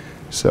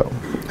 So,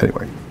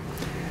 anyway.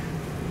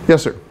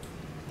 Yes, sir.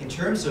 In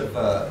terms of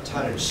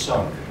tonnage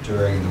sunk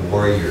during the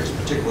war years,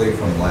 particularly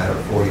from latter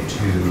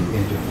 42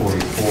 into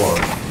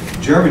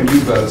 44, German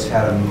U-boats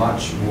had a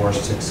much more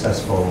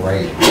successful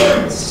rate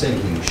at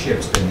sinking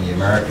ships than the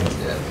Americans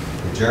did.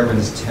 The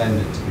Germans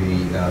tended to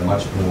be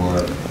much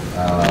more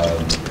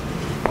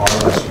or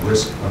less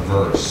risk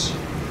averse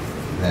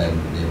than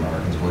the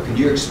Americans were. Could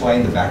you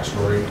explain the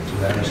backstory to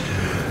that as to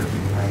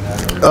behind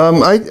that?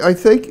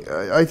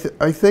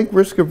 I think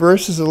risk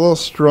averse is a little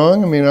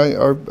strong. I mean,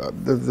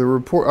 the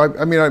report.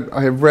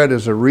 I have read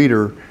as a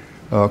reader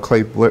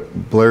Clay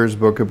Blair's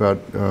book about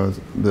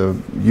the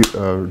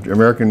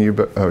American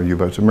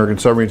U-boats, American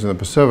submarines in the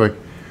Pacific.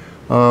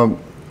 I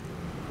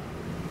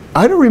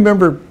don't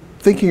remember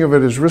thinking of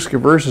it as risk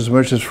averse as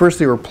much as first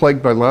they were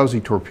plagued by lousy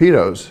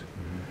torpedoes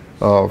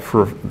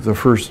for the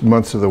first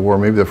months of the war,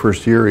 maybe the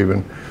first year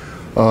even.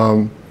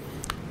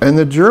 And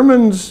the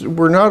Germans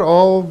were not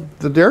all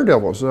the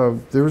daredevils.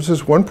 There was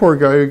this one poor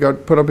guy who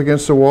got put up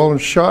against the wall and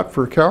shot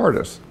for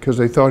cowardice because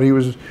they thought he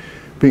was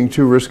being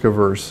too risk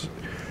averse.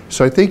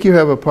 So I think you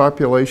have a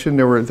population.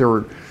 There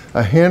were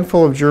a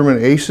handful of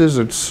German aces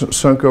that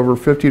sunk over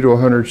 50 to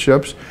 100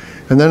 ships.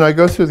 And then I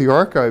go through the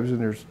archives and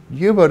there's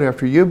U-boat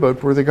after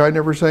U-boat where the guy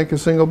never sank a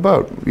single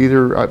boat,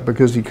 either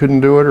because he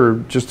couldn't do it or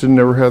just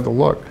never had the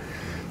luck.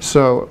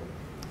 So,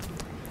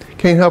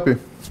 can't help you.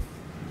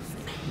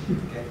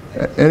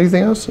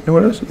 Anything else?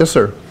 Anyone else? Yes,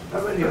 sir.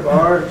 How many of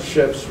our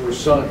ships were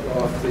sunk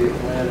off the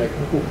Atlantic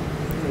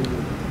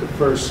in the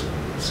first,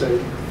 say,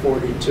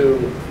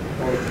 42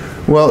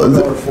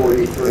 or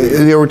 43?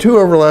 There were two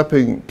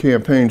overlapping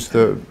campaigns.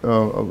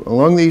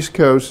 Along the East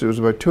Coast, there was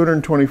about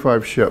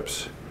 225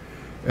 ships.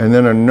 And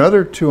then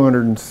another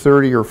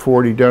 230 or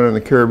 40 down in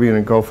the Caribbean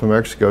and Gulf of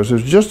Mexico. So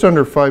there's just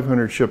under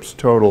 500 ships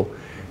total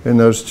in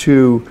those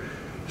two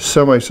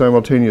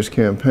semi-simultaneous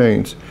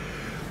campaigns.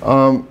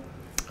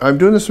 I'm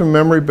doing this from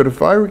memory, but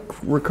if I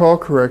recall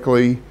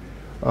correctly,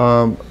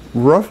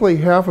 roughly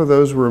half of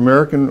those were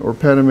American or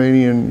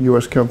Panamanian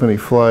U.S. company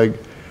flag,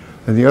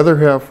 and the other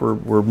half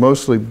were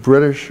mostly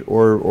British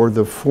or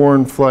the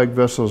foreign flag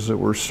vessels that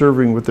were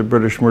serving with the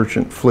British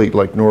merchant fleet,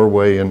 like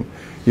Norway and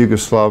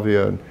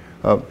Yugoslavia.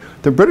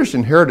 The British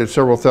inherited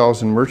several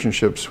thousand merchant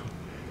ships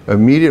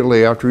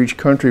immediately after each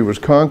country was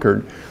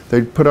conquered.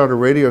 They put out a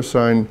radio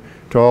sign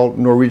to all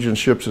Norwegian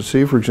ships at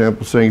sea, for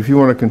example, saying if you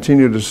want to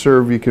continue to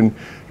serve, you can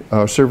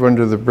serve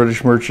under the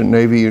British Merchant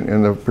Navy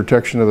and the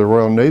protection of the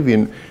Royal Navy.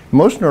 And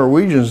most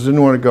Norwegians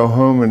didn't want to go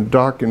home and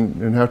dock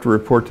and have to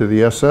report to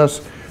the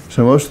SS,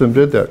 so most of them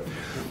did that.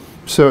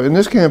 So in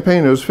this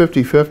campaign, it was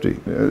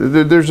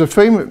 50-50. There's a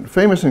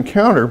famous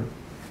encounter.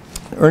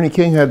 Ernie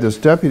King had this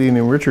deputy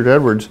named Richard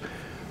Edwards.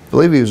 I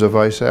believe he was a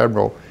vice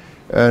admiral.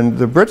 And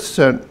the Brits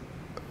sent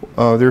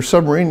their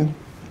submarine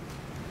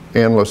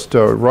analyst,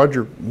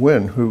 Roger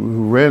Wynne,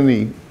 who ran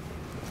the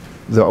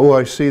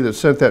OIC that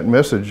sent that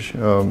message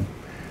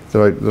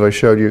that I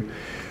showed you,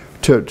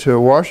 to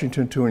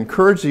Washington to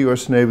encourage the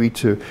U.S. Navy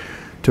to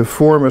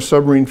form a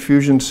submarine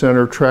fusion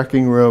center,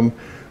 tracking room,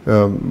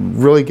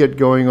 really get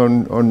going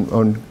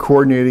on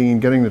coordinating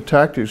and getting the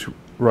tactics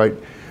right.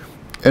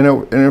 And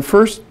at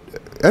first,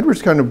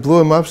 Edwards kind of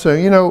blew him up,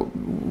 saying, you know,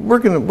 we're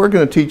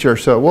gonna teach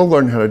ourselves. We'll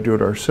learn how to do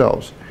it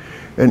ourselves.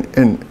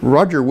 And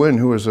Roger Wynne,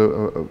 who was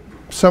a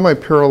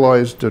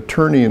semi-paralyzed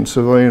attorney in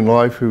civilian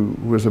life, who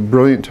was a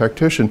brilliant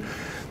tactician,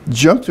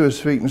 jumped to his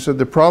feet and said,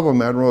 the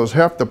problem, Admiral, is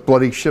half the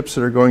bloody ships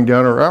that are going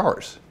down are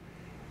ours.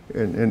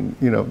 And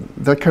you know,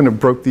 that kind of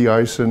broke the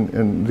ice,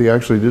 and they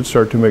actually did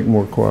start to make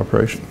more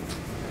cooperation.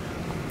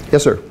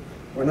 Yes, sir.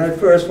 When I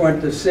first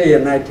went to sea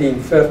in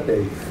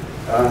 1950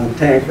 on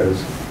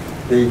tankers,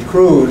 the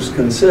crews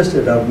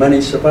consisted of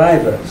many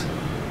survivors,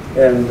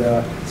 and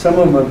some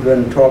of them have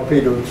been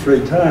torpedoed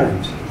 3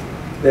 times.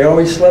 They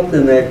always slept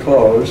in their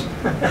clothes.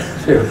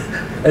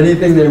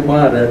 Anything they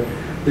wanted,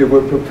 they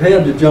were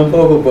prepared to jump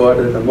overboard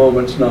at a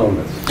moment's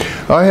notice.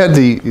 I had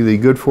the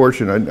good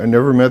fortune, I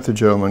never met the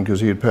gentleman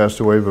because he had passed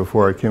away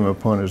before I came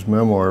upon his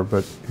memoir,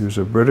 but he was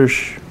a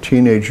British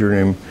teenager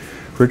named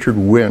Richard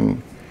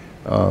Wynne,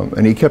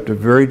 and he kept a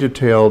very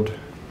detailed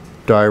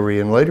diary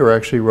and later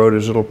actually wrote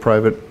his little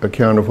private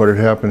account of what had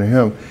happened to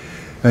him.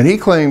 And he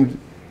claimed,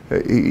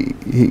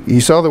 he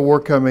saw the war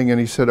coming and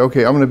he said,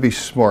 okay, I'm going to be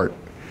smart.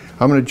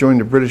 I'm going to join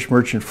the British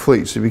merchant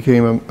fleet. So he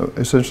became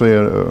essentially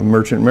a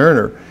merchant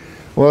mariner.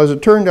 Well, as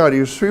it turned out, he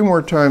was 3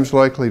 more times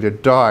likely to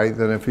die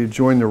than if he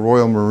joined the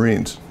Royal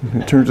Marines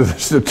in terms of the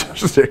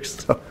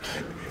statistics.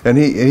 And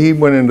he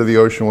went into the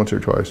ocean once or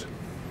twice.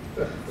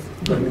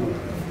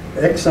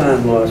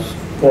 Exxon lost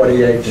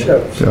 48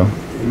 ships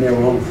in their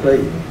own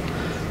fleet.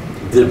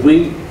 Did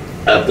we,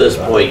 at this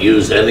point,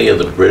 use any of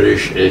the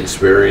British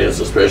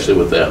experience, especially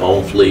with their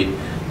home fleet,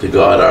 to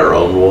guard our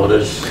own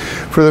waters?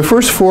 For the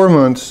first 4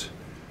 months,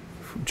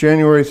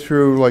 January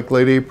through like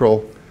late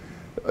April,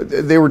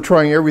 they were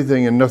trying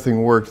everything and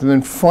nothing worked. And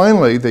then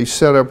finally, they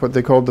set up what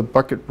they called the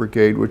Bucket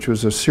Brigade, which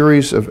was a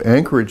series of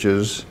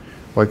anchorages,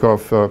 like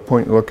off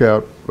Point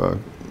Lookout,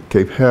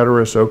 Cape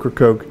Hatteras,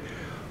 Ocracoke.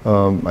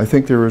 I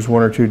think there was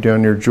 1 or 2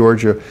 down near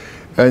Georgia.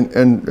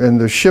 And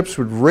the ships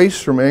would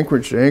race from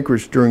anchorage to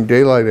anchorage during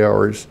daylight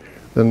hours,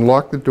 then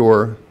lock the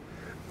door,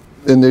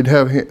 and they'd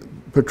have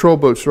patrol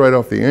boats right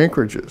off the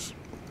anchorages.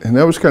 And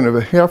that was kind of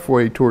a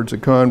halfway towards a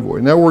convoy,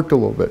 and that worked a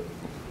little bit.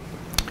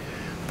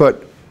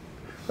 But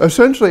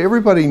essentially,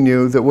 everybody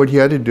knew that what you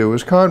had to do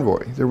was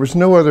convoy. There was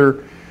no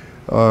other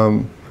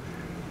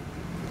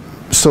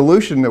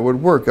solution that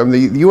would work. I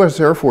mean, the U.S.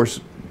 Air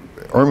Force,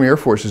 Army Air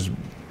Forces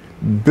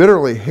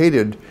bitterly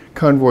hated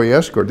convoy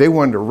escort. They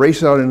wanted to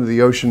race out into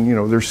the ocean, you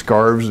know, their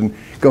scarves and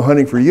go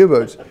hunting for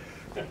U-boats.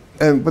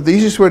 But the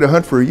easiest way to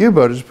hunt for a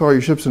U-boat is to put all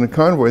your ships in a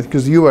convoy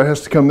because the U-boat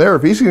has to come there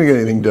if he's going to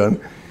get anything done.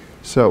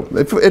 So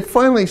it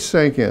finally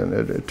sank in.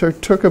 It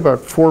took about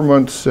 4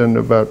 months and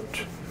about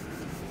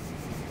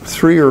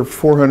 300 or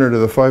 400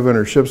 of the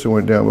 500 ships that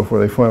went down before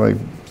they finally,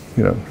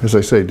 you know, as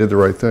I say, did the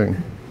right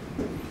thing.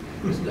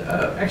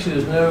 Actually,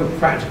 there's no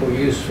practical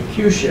use for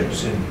Q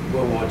ships in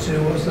World War II,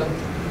 was there?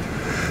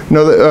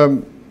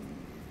 No,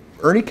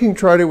 Ernie King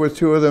tried it with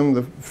 2 of them.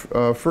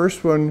 The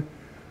first one,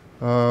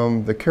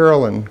 the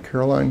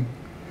Caroline,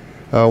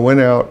 went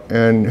out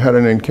and had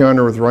an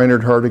encounter with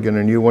Reinhard Hartigan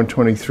in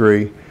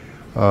U-123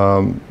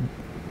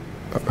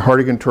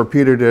 Hartigan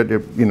torpedoed it.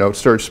 It, you know,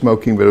 started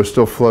smoking, but it was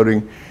still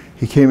floating.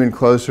 He came in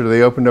closer.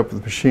 They opened up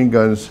with machine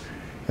guns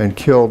and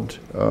killed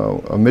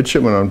a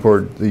midshipman on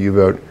board the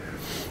U-boat.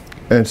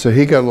 And so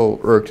he got a little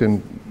irked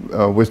and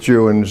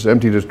withdrew and just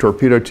emptied his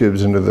torpedo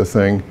tubes into the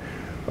thing.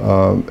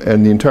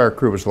 And the entire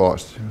crew was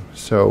lost.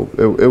 So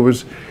it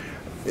was,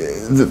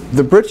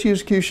 the Brits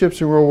used Q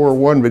ships in World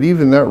War I, but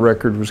even that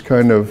record was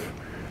kind of,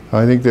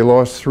 I think they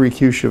lost 3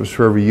 Q ships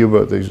for every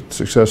U-boat they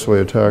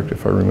successfully attacked,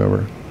 if I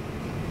remember.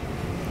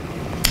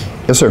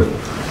 Yes, sir.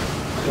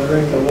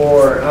 During the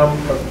war,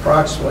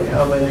 approximately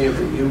how many of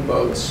the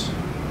U-boats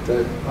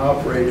that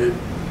operated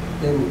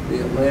in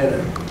the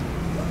Atlantic,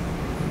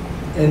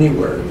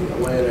 anywhere in the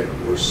Atlantic,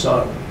 were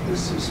sunk?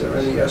 Is there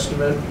any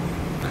estimate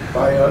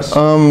by us?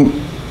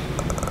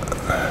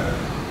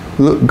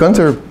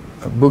 Gunther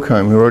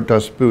Buchheim, who wrote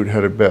Das Boot,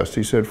 had it best.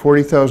 He said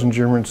 40,000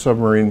 German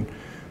submarine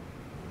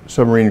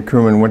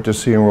crewmen went to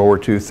sea in World War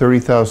II.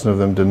 30,000 of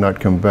them did not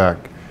come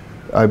back.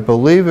 I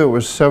believe it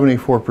was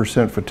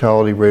 74%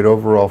 fatality rate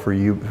overall for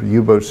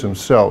U-boats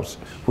themselves,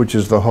 which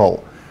is the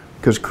hull,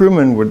 because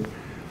crewmen would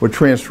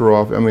transfer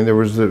off. I mean, there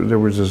was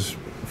this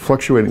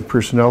fluctuating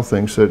personnel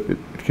thing, so it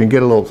can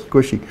get a little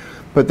squishy.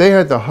 But they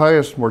had the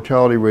highest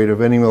mortality rate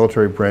of any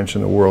military branch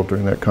in the world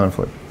during that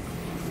conflict.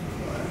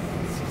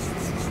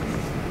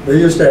 They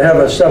used to have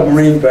a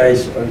submarine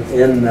base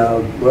in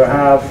Le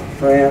Havre,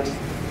 France.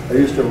 I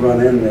used to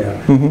run in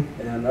there,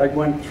 and I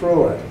went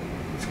through it.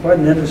 It's quite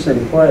an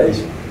interesting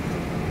place.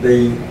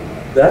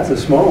 That's a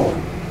small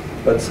one,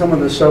 but some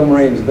of the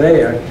submarines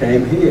there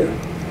came here.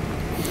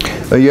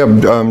 Yeah,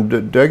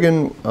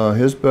 Deggan,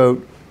 his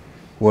boat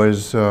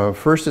was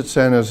first at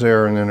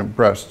Saint-Nazaire and then at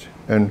Brest.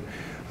 And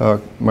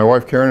my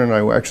wife Karen and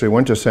I actually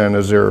went to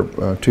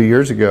Saint-Nazaire 2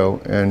 years ago,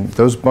 and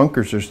those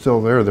bunkers are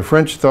still there. The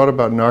French thought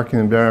about knocking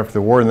them down after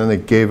the war, and then they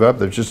gave up.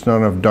 There's just not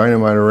enough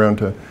dynamite around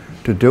to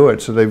do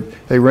it, so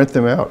they rent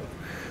them out.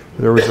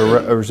 There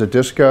was a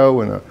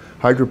disco and a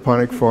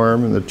hydroponic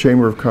farm in the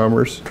Chamber of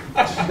Commerce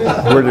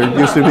where there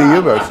used to be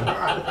U-boats.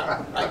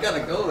 I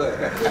gotta go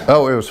there.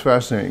 Oh, it was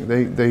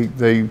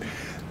fascinating.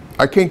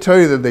 I can't tell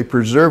you that they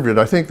preserved it.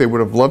 I think they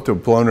would have loved to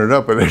have blown it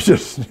up, but it's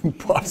just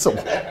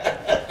impossible.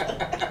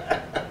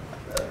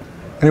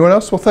 Anyone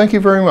else? Well, thank you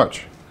very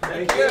much.